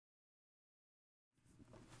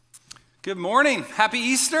Good morning. Happy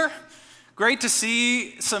Easter. Great to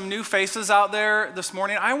see some new faces out there this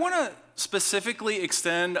morning. I want to specifically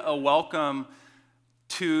extend a welcome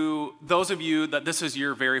to those of you that this is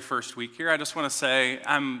your very first week here. I just want to say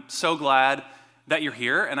I'm so glad that you're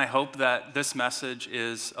here, and I hope that this message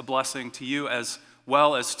is a blessing to you as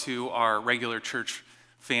well as to our regular church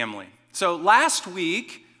family. So last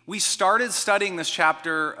week, we started studying this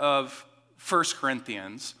chapter of 1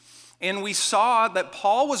 Corinthians. And we saw that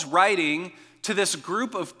Paul was writing to this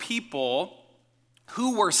group of people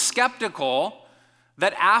who were skeptical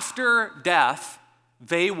that after death,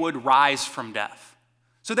 they would rise from death.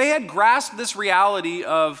 So they had grasped this reality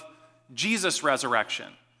of Jesus' resurrection,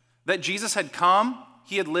 that Jesus had come,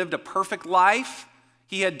 he had lived a perfect life,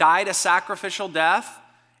 he had died a sacrificial death,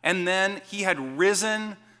 and then he had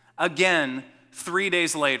risen again 3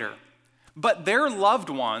 days later. But their loved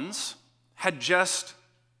ones had just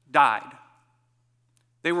died.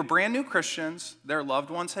 They were brand new Christians, their loved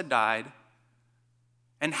ones had died,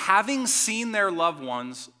 and having seen their loved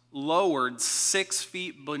ones lowered 6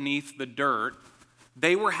 feet beneath the dirt,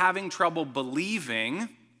 they were having trouble believing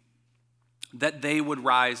that they would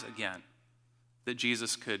rise again, that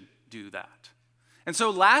Jesus could do that. And so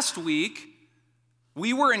last week,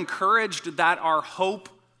 we were encouraged that our hope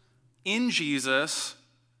in Jesus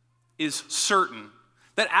is certain,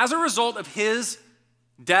 that as a result of his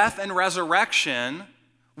death and resurrection,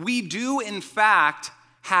 we do in fact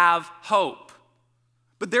have hope.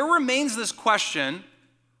 But there remains this question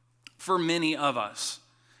for many of us.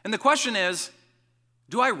 And the question is,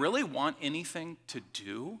 do I really want anything to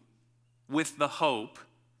do with the hope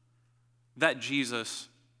that Jesus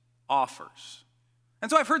offers?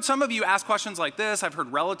 And so I've heard some of you ask questions like this. I've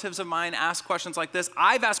heard relatives of mine ask questions like this.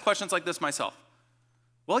 I've asked questions like this myself.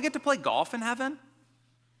 Will I get to play golf in heaven?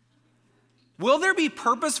 Will there be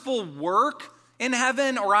purposeful work in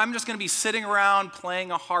heaven, or I'm just going to be sitting around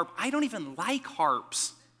playing a harp? I don't even like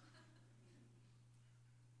harps.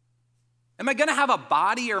 Am I going to have a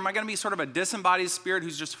body, or am I going to be sort of a disembodied spirit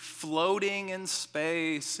who's just floating in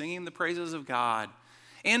space, singing the praises of God?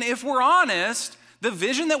 And if we're honest, the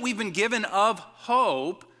vision that we've been given of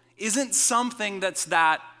hope isn't something that's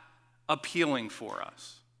that appealing for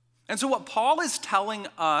us. And so what Paul is telling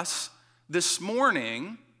us this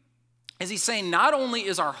morning is he's saying not only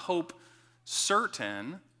is our hope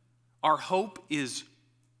certain, our hope is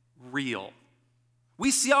real.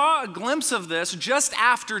 We saw a glimpse of this just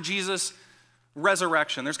after Jesus'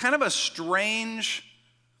 resurrection. There's kind of a strange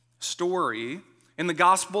story in the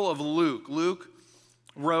Gospel of Luke. Luke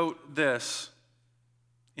wrote this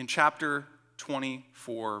in chapter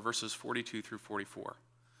 24, verses 42 through 44.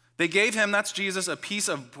 They gave him, that's Jesus, a piece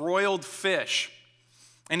of broiled fish,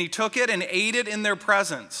 and he took it and ate it in their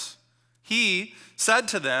presence. He said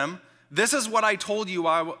to them, "This is what I told you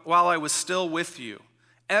while I was still with you.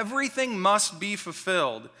 Everything must be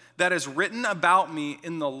fulfilled that is written about me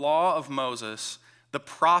in the law of Moses, the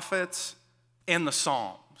prophets, and the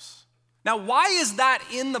Psalms." Now, why is that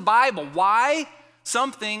in the Bible? Why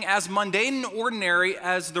something as mundane and ordinary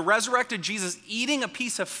as the resurrected Jesus eating a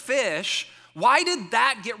piece of fish, why did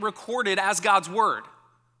that get recorded as God's word?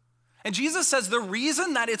 And Jesus says the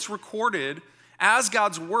reason that it's recorded as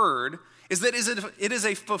God's word is that it is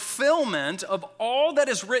a fulfillment of all that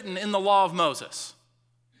is written in the law of Moses.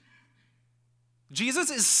 Jesus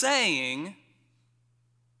is saying,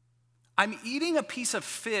 I'm eating a piece of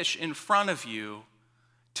fish in front of you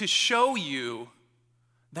to show you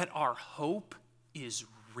that our hope is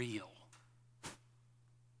real.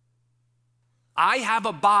 I have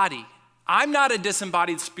a body. I'm not a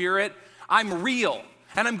disembodied spirit. I'm real.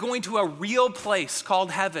 And I'm going to a real place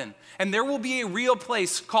called heaven. And there will be a real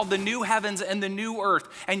place called the new heavens and the new earth.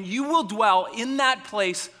 And you will dwell in that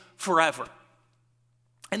place forever.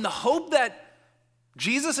 And the hope that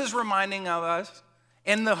Jesus is reminding of us,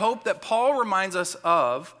 and the hope that Paul reminds us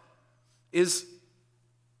of, is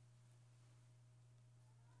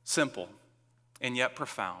simple and yet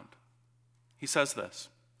profound. He says this: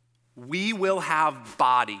 we will have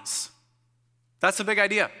bodies. That's the big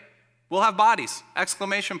idea. We'll have bodies,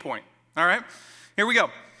 exclamation point. All right, here we go.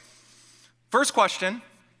 First question,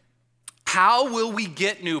 how will we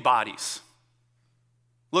get new bodies?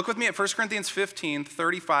 Look with me at 1 Corinthians 15,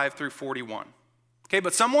 35 through 41. Okay,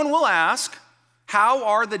 but someone will ask, how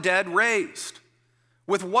are the dead raised?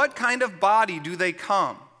 With what kind of body do they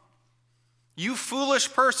come? You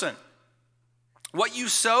foolish person, what you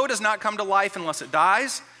sow does not come to life unless it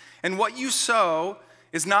dies, and what you sow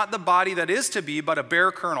is not the body that is to be, but a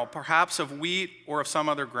bare kernel, perhaps of wheat or of some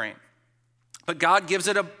other grain. But God gives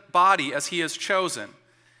it a body as he has chosen,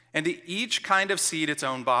 and to each kind of seed its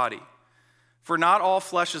own body. For not all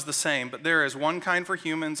flesh is the same, but there is one kind for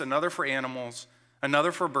humans, another for animals,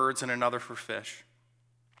 another for birds, and another for fish.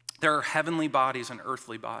 There are heavenly bodies and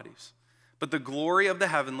earthly bodies, but the glory of the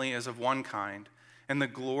heavenly is of one kind, and the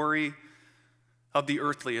glory of the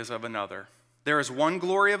earthly is of another. There is one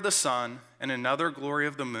glory of the sun, and another glory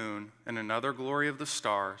of the moon, and another glory of the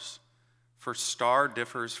stars, for star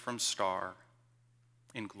differs from star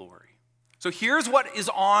in glory. So here's what is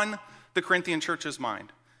on the Corinthian church's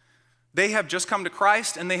mind. They have just come to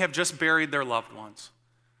Christ, and they have just buried their loved ones.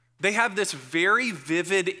 They have this very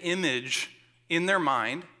vivid image in their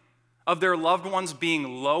mind of their loved ones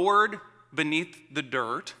being lowered beneath the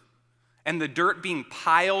dirt, and the dirt being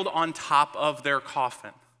piled on top of their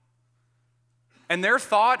coffin. And their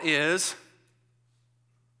thought is,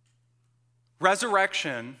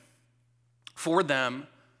 resurrection for them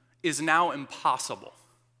is now impossible.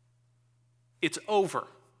 It's over.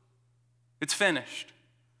 It's finished.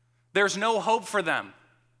 There's no hope for them.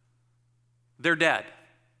 They're dead.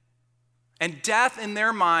 And death in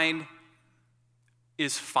their mind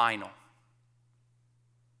is final.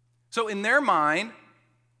 So in their mind,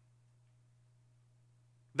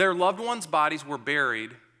 their loved ones' bodies were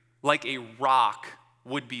buried like a rock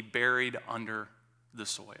would be buried under the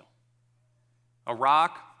soil. A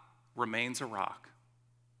rock remains a rock.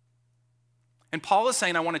 And Paul is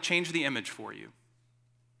saying, I want to change the image for you.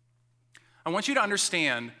 I want you to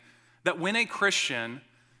understand that when a Christian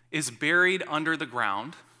is buried under the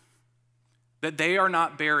ground, that they are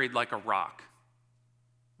not buried like a rock.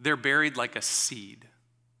 They're buried like a seed.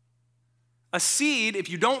 A seed, if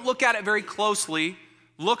you don't look at it very closely,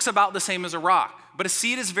 looks about the same as a rock. But a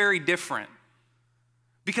seed is very different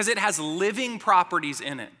because it has living properties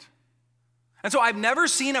in it. And so I've never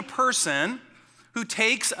seen a person who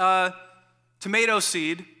takes a tomato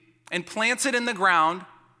seed and plants it in the ground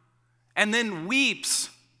and then weeps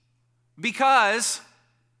because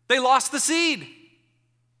they lost the seed.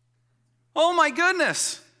 Oh my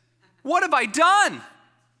goodness, what have I done?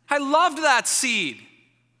 I loved that seed.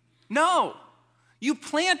 No, you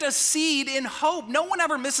plant a seed in hope. No one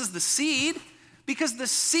ever misses the seed because the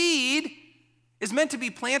seed is meant to be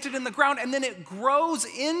planted in the ground and then it grows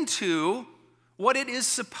into what it is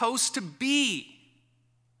supposed to be.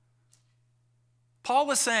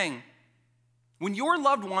 Paul is saying, when your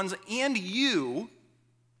loved ones and you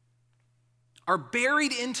are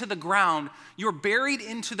buried into the ground, you're buried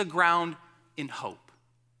into the ground in hope.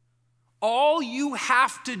 All you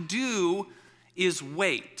have to do is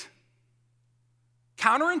wait.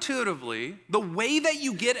 Counterintuitively, the way that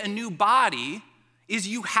you get a new body is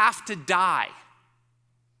you have to die.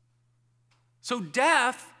 So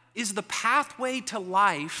death is the pathway to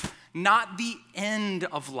life, not the end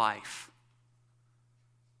of life.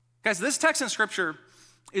 Guys, this text in Scripture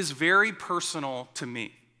is very personal to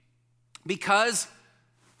me because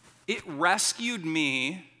it rescued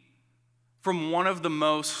me from one of the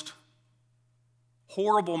most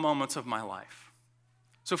horrible moments of my life.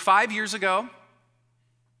 So 5 years ago,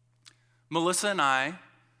 Melissa and I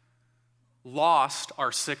lost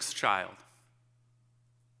our sixth child,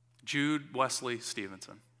 Jude Wesley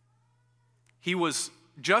Stevenson. He was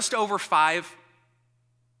just over 5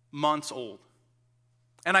 months old.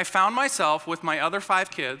 And I found myself with my other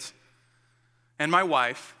 5 kids and my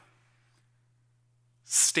wife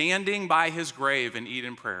standing by his grave in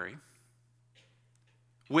Eden Prairie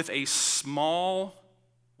with a small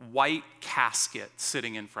white casket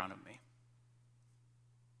sitting in front of me.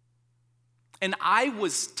 And I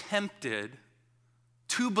was tempted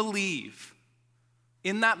to believe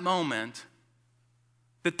in that moment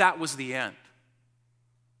that that was the end,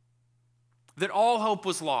 that all hope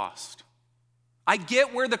was lost. I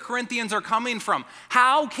get where the Corinthians are coming from.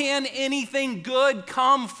 How can anything good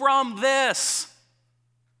come from this?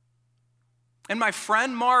 And my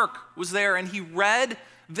friend Mark was there and he read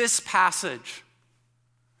this passage.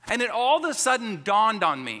 And it all of a sudden dawned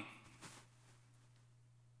on me.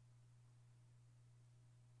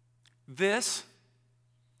 This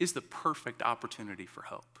is the perfect opportunity for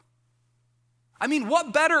hope. I mean,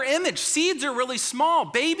 what better image? Seeds are really small.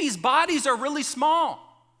 Babies' bodies are really small.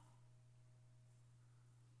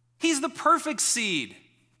 He's the perfect seed.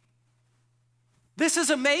 This is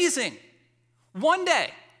amazing. One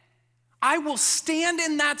day, I will stand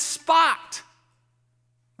in that spot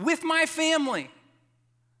with my family,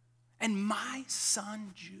 and my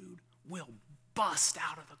son Jude will bust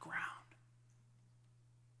out of the ground.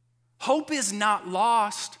 Hope is not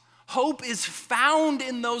lost. Hope is found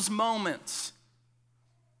in those moments.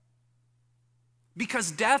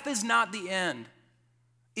 Because death is not the end.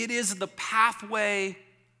 It is the pathway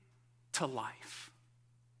to life.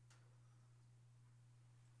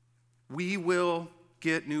 We will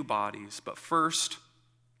get new bodies, but first,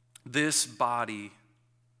 this body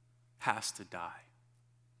has to die.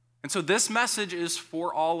 And so this message is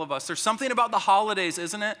for all of us. There's something about the holidays,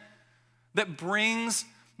 isn't it, that brings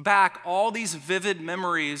back all these vivid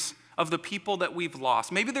memories of the people that we've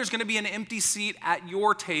lost. Maybe there's going to be an empty seat at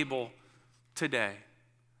your table today.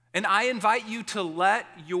 And I invite you to let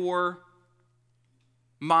your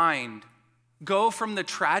mind go from the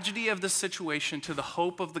tragedy of the situation to the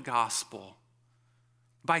hope of the gospel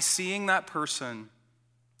by seeing that person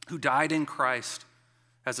who died in Christ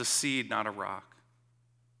as a seed, not a rock.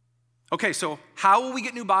 Okay, so how will we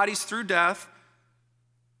get new bodies? Through death.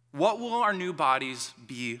 What will our new bodies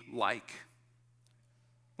be like?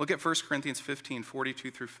 Look at 1 Corinthians 15,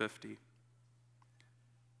 42 through 50.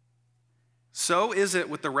 So is it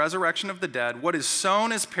with the resurrection of the dead. What is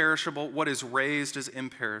sown is perishable, what is raised is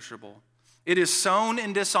imperishable. It is sown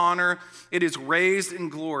in dishonor, it is raised in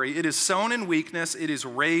glory. It is sown in weakness, it is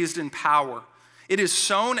raised in power. It is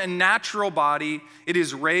sown a natural body, it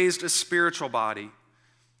is raised a spiritual body.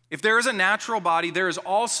 If there is a natural body, there is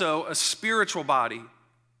also a spiritual body.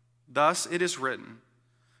 Thus it is written,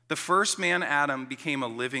 the first man, Adam, became a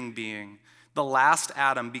living being. The last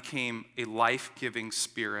Adam became a life-giving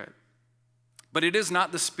spirit. But it is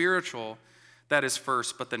not the spiritual that is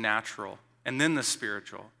first, but the natural, and then the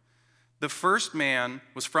spiritual. The first man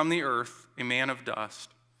was from the earth, a man of dust.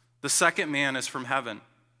 The second man is from heaven.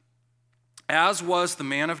 As was the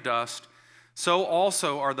man of dust, so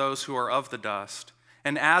also are those who are of the dust.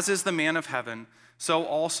 And as is the man of heaven, so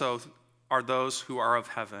also are those who are of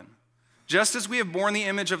heaven. Just as we have borne the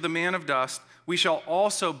image of the man of dust, we shall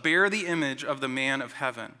also bear the image of the man of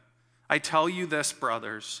heaven. I tell you this,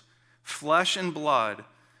 brothers, flesh and blood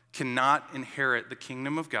cannot inherit the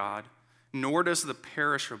kingdom of God, nor does the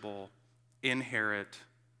perishable inherit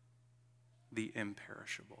the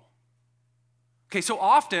imperishable. Okay, so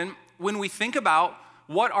often when we think about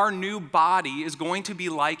what our new body is going to be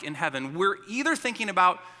like in heaven, we're either thinking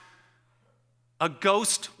about a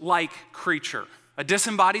ghost-like creature, a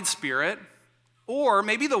disembodied spirit, or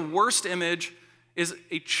maybe the worst image is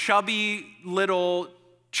a chubby little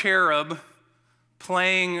cherub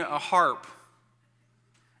playing a harp.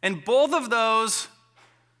 And both of those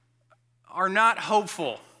are not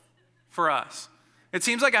hopeful for us. It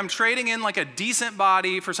seems like I'm trading in like a decent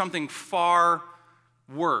body for something far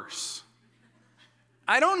worse.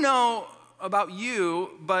 I don't know about you,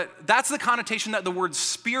 but that's the connotation that the word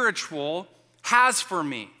spiritual has for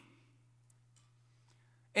me.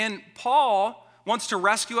 And Paul wants to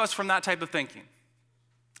rescue us from that type of thinking.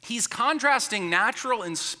 He's contrasting natural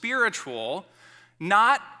and spiritual,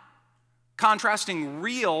 not contrasting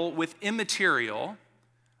real with immaterial,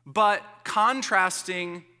 but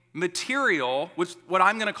contrasting material with what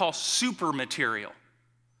I'm going to call super material.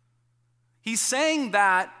 He's saying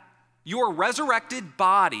that your resurrected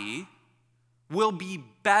body will be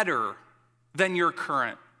better than your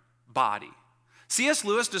current body. C.S.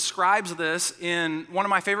 Lewis describes this in one of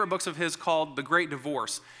my favorite books of his called The Great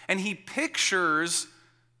Divorce. And he pictures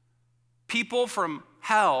people from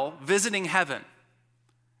hell visiting heaven.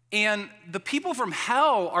 And the people from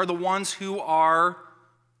hell are the ones who are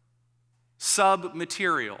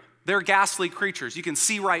submaterial. They're ghastly creatures. You can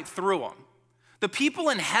see right through them. The people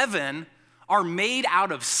in heaven are made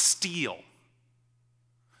out of steel.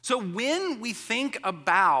 So when we think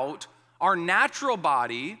about our natural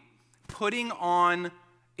body putting on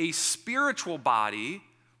a spiritual body,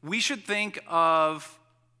 we should think of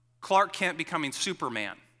Clark Kent becoming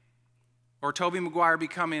Superman or Tobey Maguire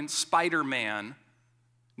becoming Spider-Man,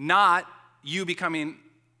 not you becoming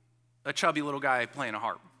a chubby little guy playing a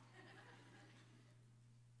harp.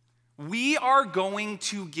 We are going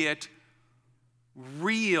to get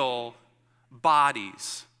real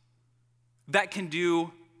bodies that can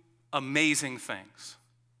do amazing things.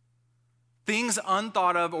 Things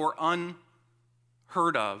unthought of or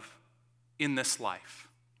unheard of in this life.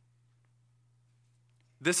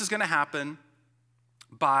 This is going to happen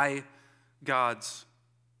by God's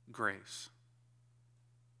grace.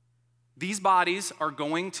 These bodies are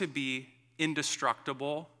going to be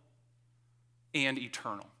indestructible and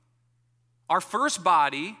eternal. Our first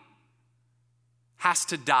body has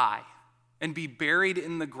to die and be buried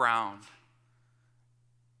in the ground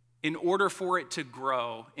in order for it to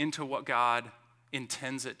grow into what God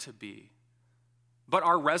intends it to be. But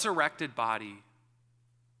our resurrected body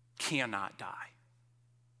cannot die,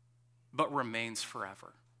 but remains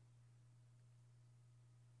forever.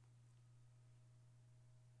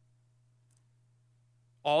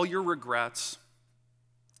 All your regrets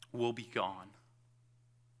will be gone.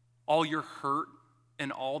 All your hurt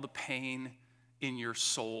and all the pain in your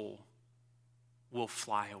soul will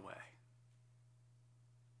fly away.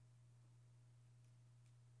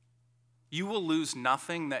 You will lose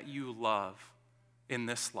nothing that you love in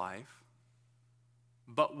this life,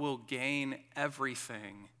 but will gain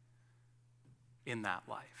everything in that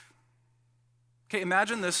life. Okay,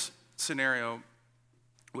 imagine this scenario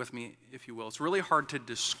with me, if you will. It's really hard to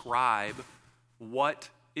describe what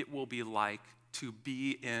it will be like to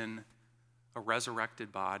be in a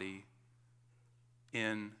resurrected body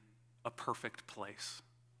in a perfect place.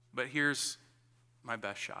 But here's my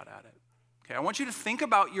best shot at it. Okay, I want you to think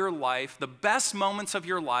about your life, the best moments of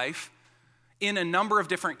your life, in a number of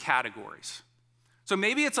different categories. So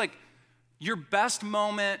maybe it's like your best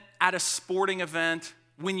moment at a sporting event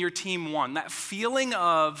when your team won, that feeling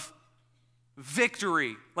of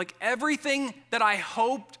victory, like everything that I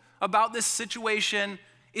hoped about this situation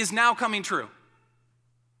is now coming true.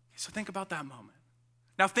 So think about that moment.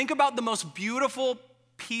 Now think about the most beautiful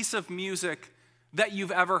piece of music that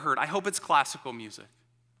you've ever heard. I hope it's classical music.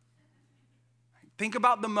 Think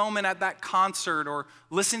about the moment at that concert, or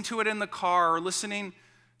listen to it in the car, or listening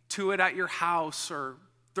to it at your house, or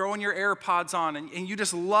throwing your AirPods on, and you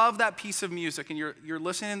just love that piece of music, and you're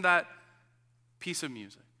listening to that piece of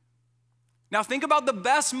music. Now think about the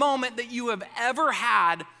best moment that you have ever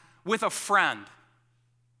had with a friend.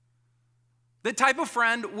 The type of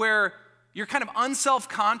friend where you're kind of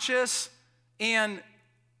unself-conscious and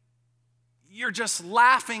you're just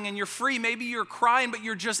laughing and you're free. Maybe you're crying, but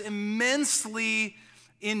you're just immensely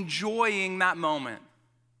enjoying that moment.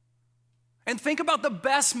 And think about the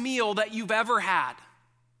best meal that you've ever had.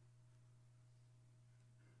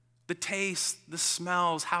 The taste, the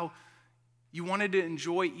smells, how you wanted to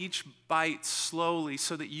enjoy each bite slowly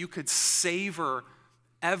so that you could savor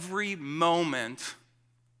every moment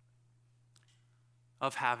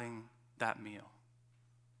of having that meal.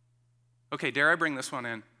 Okay, dare I bring this one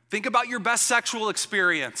in? Think about your best sexual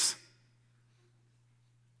experience.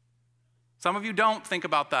 Some of you don't think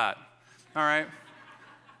about that, all right?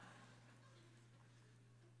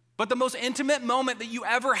 But the most intimate moment that you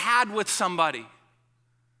ever had with somebody.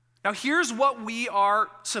 Now, here's what we are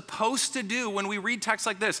supposed to do when we read texts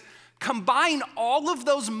like this. Combine all of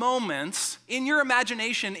those moments in your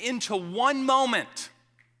imagination into one moment.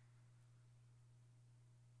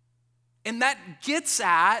 And that gets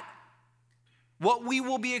at what we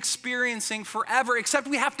will be experiencing forever, except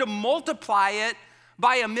we have to multiply it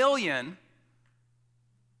by 1,000,000.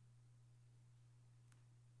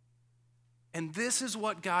 And this is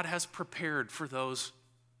what God has prepared for those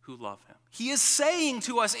who love him. He is saying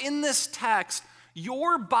to us in this text,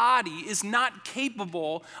 your body is not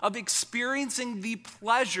capable of experiencing the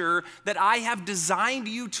pleasure that I have designed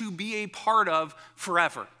you to be a part of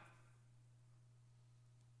forever.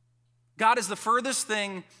 God is the furthest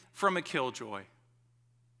thing from a killjoy.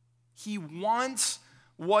 He wants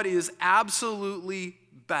what is absolutely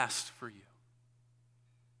best for you.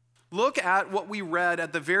 Look at what we read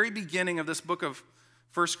at the very beginning of this book of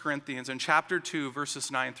 1 Corinthians in chapter 2,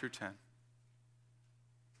 verses 9 through 10.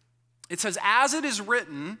 It says, as it is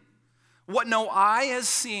written, what no eye has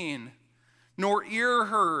seen, nor ear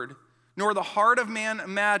heard, nor the heart of man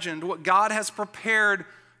imagined, what God has prepared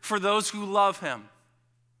for those who love him.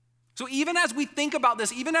 So even as we think about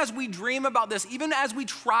this, even as we dream about this, even as we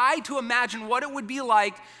try to imagine what it would be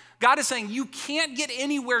like, God is saying you can't get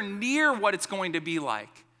anywhere near what it's going to be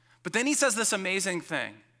like. But then he says this amazing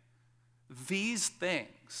thing. These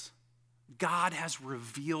things God has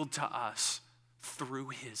revealed to us through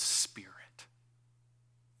his Spirit.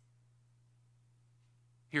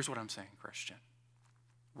 Here's what I'm saying, Christian.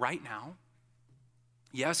 Right now,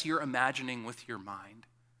 yes, you're imagining with your mind,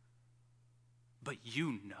 but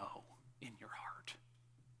you know in your heart.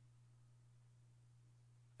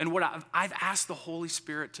 And what I've asked the Holy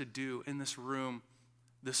Spirit to do in this room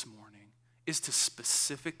this morning is to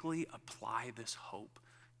specifically apply this hope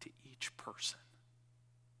to each person,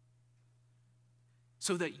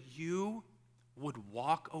 so that you would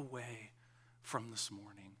walk away from this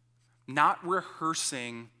morning not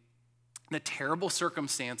rehearsing the terrible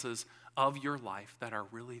circumstances of your life that are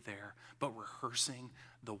really there, but rehearsing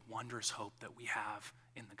the wondrous hope that we have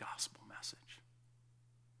in the gospel message.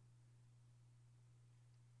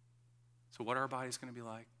 So what are our bodies going to be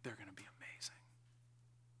like? They're going to be amazing.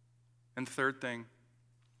 And the third thing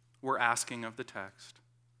we're asking of the text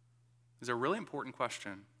is a really important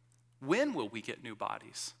question. When will we get new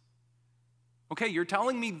bodies? Okay, you're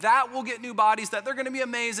telling me that we'll get new bodies, that they're going to be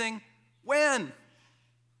amazing. When?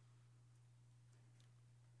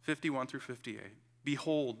 51 through 58.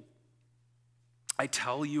 Behold, I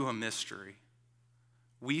tell you a mystery.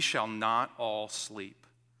 We shall not all sleep,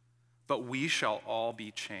 but we shall all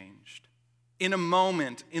be changed in a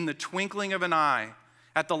moment, in the twinkling of an eye,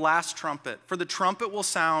 at the last trumpet. For the trumpet will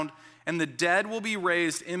sound, and the dead will be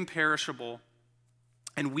raised imperishable,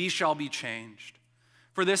 and we shall be changed.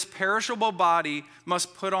 For this perishable body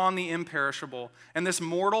must put on the imperishable, and this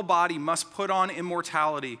mortal body must put on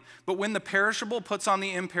immortality. But when the perishable puts on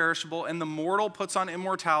the imperishable, and the mortal puts on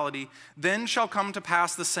immortality, then shall come to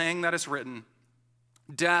pass the saying that is written,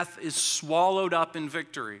 death is swallowed up in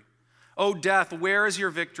victory. O death, where is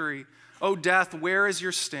your victory? O death, where is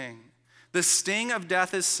your sting? The sting of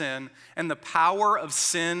death is sin, and the power of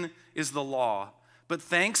sin is the law. But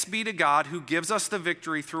thanks be to God who gives us the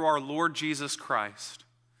victory through our Lord Jesus Christ.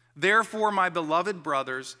 Therefore, my beloved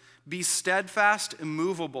brothers, be steadfast,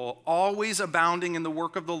 immovable, always abounding in the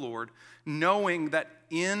work of the Lord, knowing that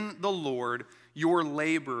in the Lord your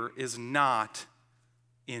labor is not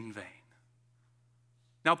in vain.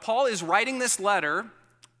 Now, Paul is writing this letter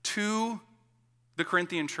to the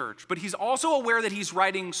Corinthian church, but he's also aware that he's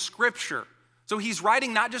writing scripture. So he's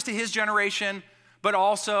writing not just to his generation, but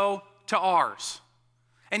also to ours.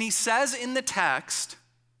 And he says in the text,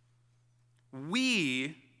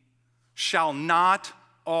 we shall not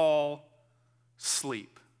all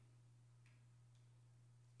sleep.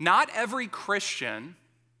 Not every Christian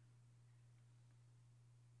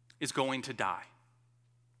is going to die.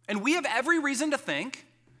 And we have every reason to think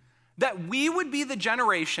that we would be the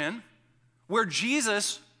generation where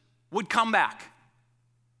Jesus would come back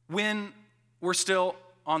when we're still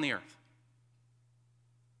on the earth.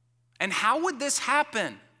 And how would this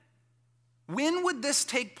happen? When would this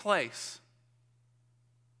take place?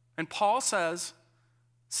 And Paul says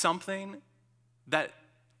something that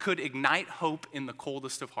could ignite hope in the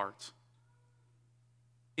coldest of hearts.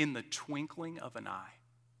 In the twinkling of an eye.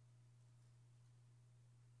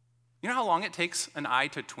 You know how long it takes an eye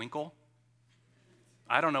to twinkle?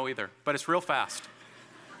 I don't know either, but it's real fast.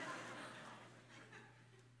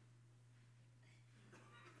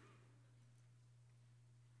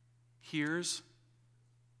 Here's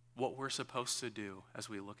what we're supposed to do as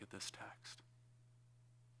we look at this text.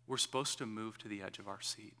 We're supposed to move to the edge of our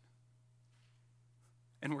seat.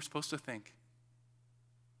 And we're supposed to think,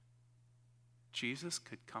 Jesus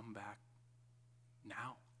could come back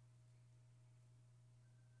now.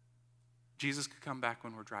 Jesus could come back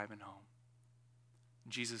when we're driving home.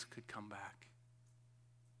 Jesus could come back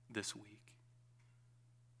this week.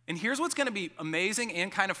 And here's what's going to be amazing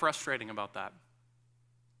and kind of frustrating about that.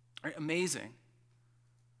 Right? Amazing.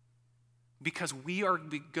 Because we are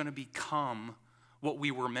going to become what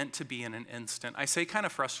we were meant to be in an instant. I say kind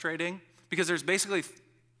of frustrating because there's basically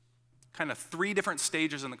kind of three different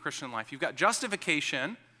stages in the Christian life. You've got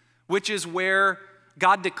justification, which is where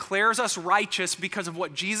God declares us righteous because of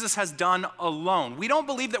what Jesus has done alone. We don't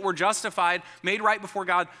believe that we're justified, made right before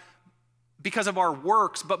God because of our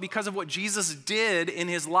works, but because of what Jesus did in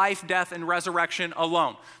his life, death, and resurrection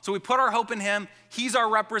alone. So we put our hope in him. He's our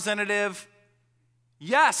representative.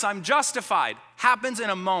 Yes, I'm justified. Happens in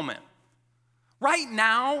a moment. Right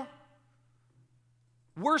now,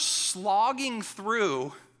 we're slogging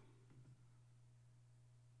through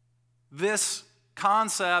this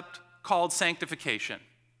concept called sanctification.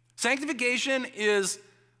 Sanctification is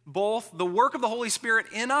both the work of the Holy Spirit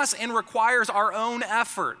in us and requires our own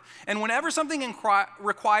effort. And whenever something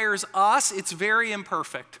requires us, it's very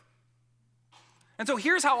imperfect. And so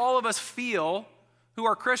here's how all of us feel who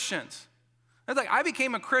are Christians. It's like, I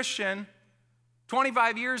became a Christian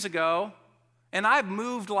 25 years ago, and I've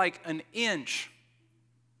moved like an inch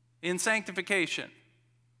in sanctification.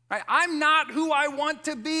 Right? I'm not who I want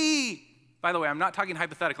to be. By the way, I'm not talking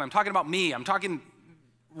hypothetically. I'm talking about me. I'm talking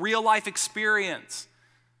real life experience.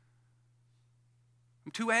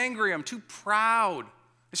 I'm too angry. I'm too proud.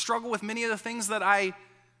 I struggle with many of the things that I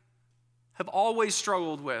have always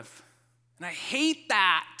struggled with. And I hate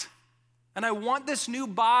that. And I want this new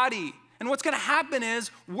body. And what's going to happen is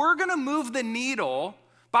we're going to move the needle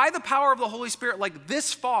by the power of the Holy Spirit like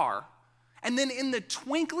this far. And then in the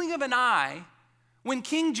twinkling of an eye, when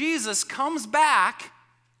King Jesus comes back,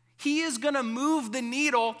 he is going to move the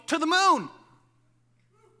needle to the moon.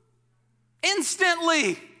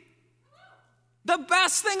 Instantly. The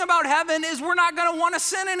best thing about heaven is we're not going to want to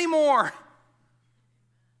sin anymore.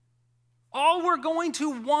 All we're going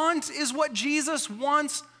to want is what Jesus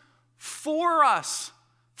wants for us.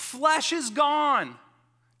 Flesh is gone.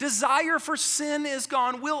 Desire for sin is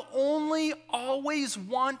gone. We'll only always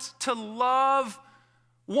want to love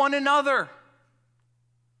one another.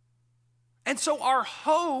 And so our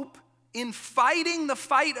hope in fighting the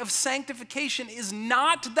fight of sanctification is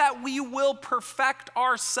not that we will perfect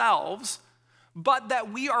ourselves, but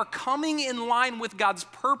that we are coming in line with God's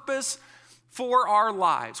purpose for our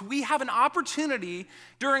lives. We have an opportunity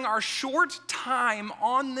during our short time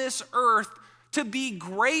on this earth to be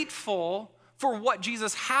grateful for what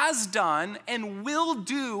Jesus has done and will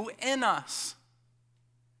do in us.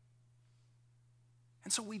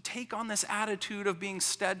 And so we take on this attitude of being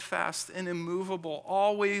steadfast and immovable,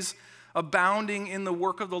 always abounding in the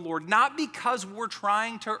work of the Lord, not because we're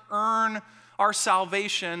trying to earn our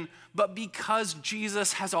salvation, but because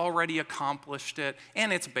Jesus has already accomplished it,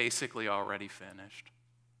 and it's basically already finished.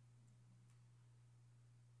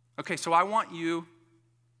 Okay, so I want you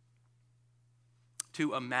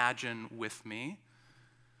to imagine with me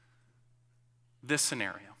this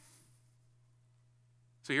scenario.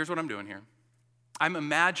 So here's what I'm doing here. I'm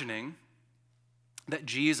imagining that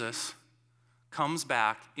Jesus comes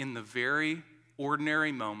back in the very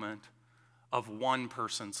ordinary moment of one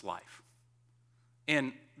person's life.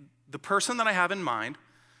 And the person that I have in mind,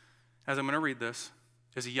 as I'm going to read this,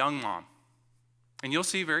 is a young mom. And you'll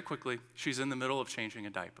see very quickly, she's in the middle of changing a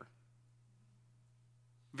diaper.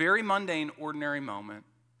 Very mundane, ordinary moment.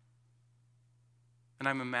 And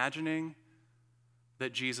I'm imagining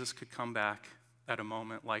that Jesus could come back at a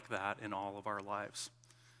moment like that in all of our lives.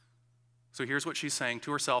 So here's what she's saying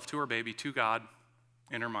to herself, to her baby, to God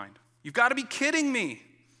in her mind. You've got to be kidding me.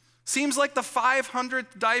 Seems like the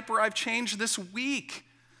 500th diaper I've changed this week.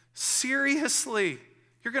 Seriously,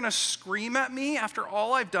 you're going to scream at me after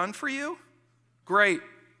all I've done for you? Great.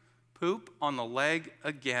 Poop on the leg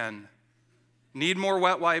again. Need more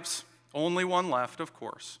wet wipes? Only one left, of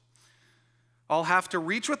course. I'll have to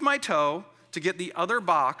reach with my toe to get the other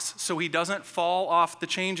box so he doesn't fall off the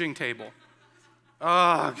changing table.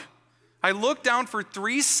 Ugh. I look down for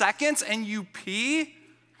 3 seconds and you pee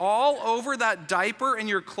all over that diaper and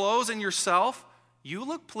your clothes and yourself. You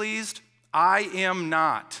look pleased. I am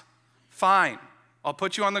not. Fine. I'll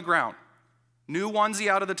put you on the ground. New onesie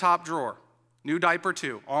out of the top drawer. New diaper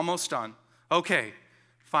too. Almost done. Okay.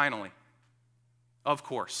 Finally. Of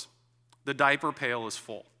course. The diaper pail is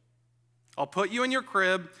full. I'll put you in your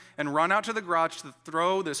crib and run out to the garage to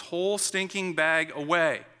throw this whole stinking bag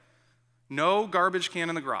away. No garbage can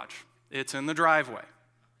in the garage. It's in the driveway.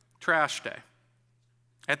 Trash day.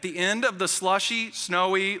 At the end of the slushy,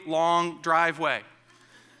 snowy, long driveway.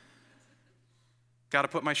 Got to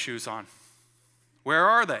put my shoes on. Where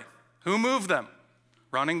are they? Who moved them?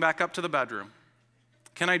 Running back up to the bedroom.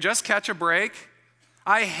 Can I just catch a break?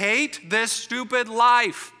 I hate this stupid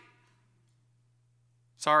life.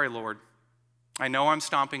 Sorry, Lord. I know I'm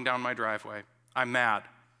stomping down my driveway. I'm mad.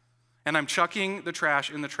 And I'm chucking the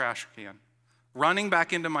trash in the trash can. Running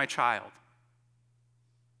back into my child.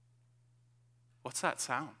 What's that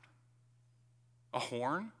sound? A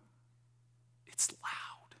horn? It's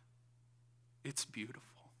loud. It's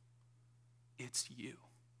beautiful. It's you.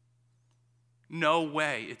 No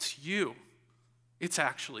way, it's you. It's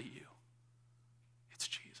actually you. It's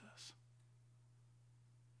Jesus.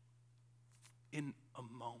 In a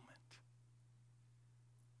moment,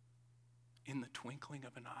 in the twinkling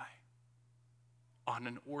of an eye, on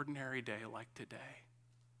an ordinary day like today,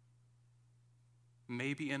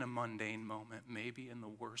 maybe in a mundane moment, maybe in the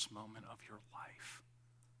worst moment of your life,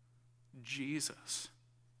 Jesus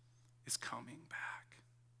is coming back.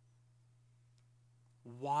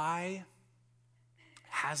 Why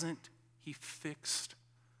hasn't he fixed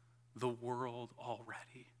the world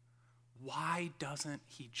already? Why doesn't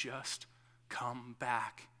he just come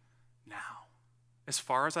back now? As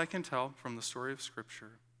far as I can tell from the story of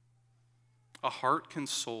Scripture, a heart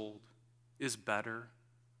consoled is better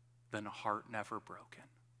than a heart never broken.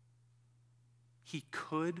 He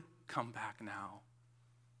could come back now.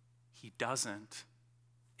 He doesn't,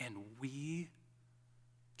 and we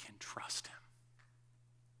can trust him.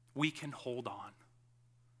 We can hold on.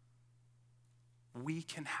 We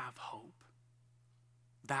can have hope.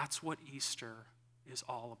 That's what Easter is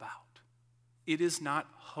all about. It is not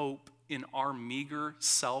hope in our meager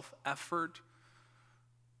self-effort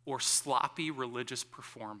or sloppy religious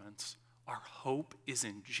performance. Our hope is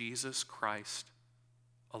in Jesus Christ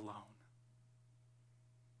alone.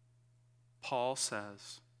 Paul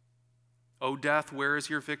says, "O death, where is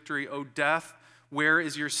your victory? O death, where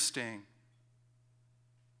is your sting?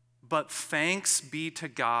 But thanks be to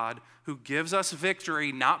God who gives us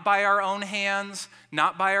victory, not by our own hands,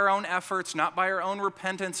 not by our own efforts, not by our own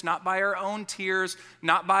repentance, not by our own tears,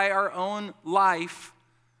 not by our own life,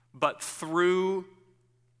 but through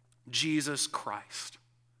Jesus Christ."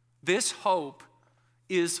 This hope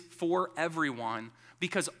is for everyone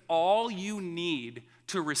because all you need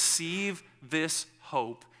to receive this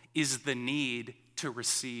hope is the need to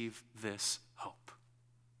receive this hope.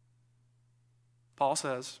 Paul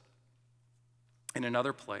says in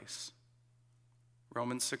another place,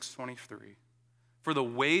 Romans 6:23. For the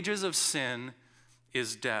wages of sin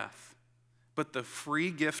is death, but the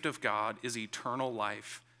free gift of God is eternal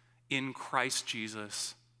life in Christ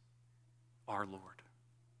Jesus our Lord.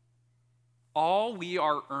 All we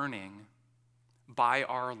are earning by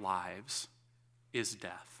our lives is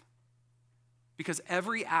death. Because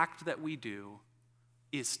every act that we do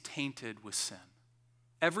is tainted with sin.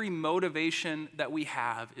 Every motivation that we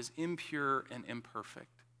have is impure and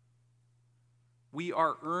imperfect. We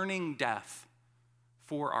are earning death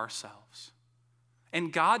for ourselves.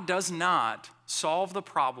 And God does not solve the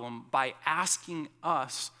problem by asking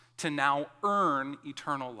us to now earn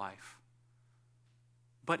eternal life.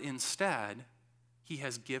 But instead, he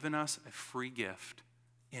has given us a free gift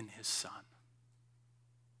in his Son.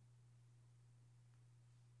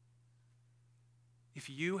 If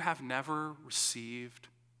you have never received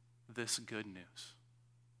this good news,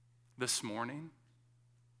 this morning,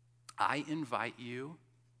 I invite you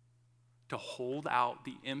to hold out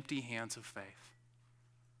the empty hands of faith,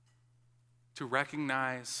 to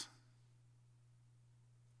recognize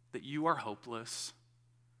that you are hopeless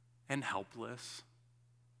and helpless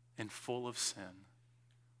and full of sin,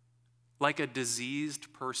 like a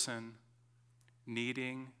diseased person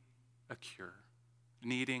needing a cure,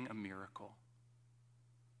 needing a miracle.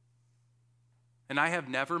 And I have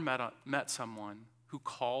never met someone who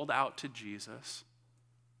called out to Jesus,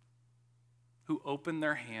 who opened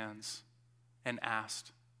their hands and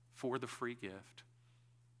asked for the free gift,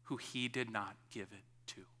 who he did not give it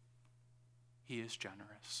to. He is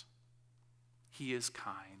generous. He is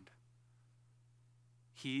kind.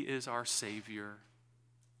 He is our Savior.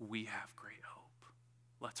 We have great hope.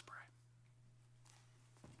 Let's pray.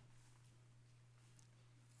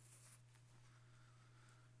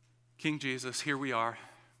 King Jesus, here we are,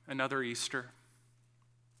 another Easter.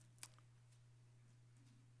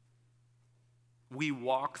 We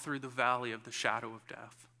walk through the valley of the shadow of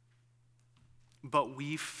death, but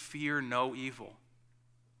we fear no evil,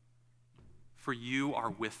 for you are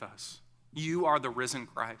with us. You are the risen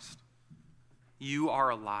Christ. You are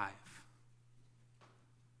alive.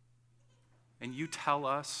 And you tell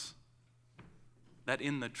us that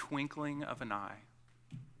in the twinkling of an eye,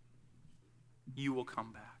 you will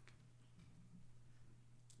come back.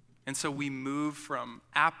 And so we move from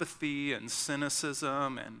apathy and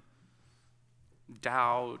cynicism and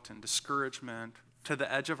doubt and discouragement to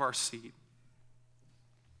the edge of our seat.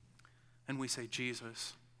 And we say,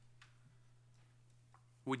 Jesus,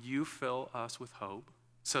 would you fill us with hope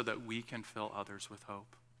so that we can fill others with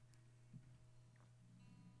hope?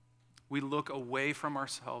 We look away from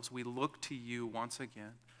ourselves. We look to you once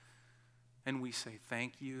again. And we say,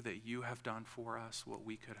 thank you that you have done for us what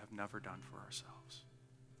we could have never done for ourselves.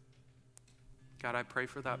 God, I pray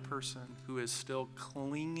for that person who is still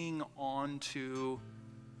clinging on to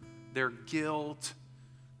their guilt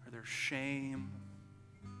or their shame,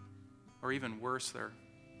 or even worse, their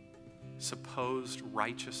supposed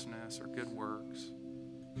righteousness or good works.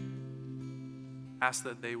 Ask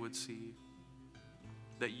that they would see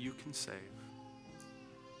that you can save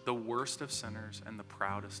the worst of sinners and the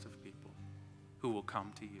proudest of people who will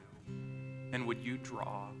come to you. And would you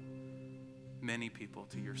draw many people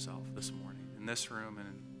to yourself this morning, in this room and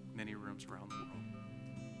in many rooms around the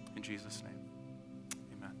world. In Jesus' name.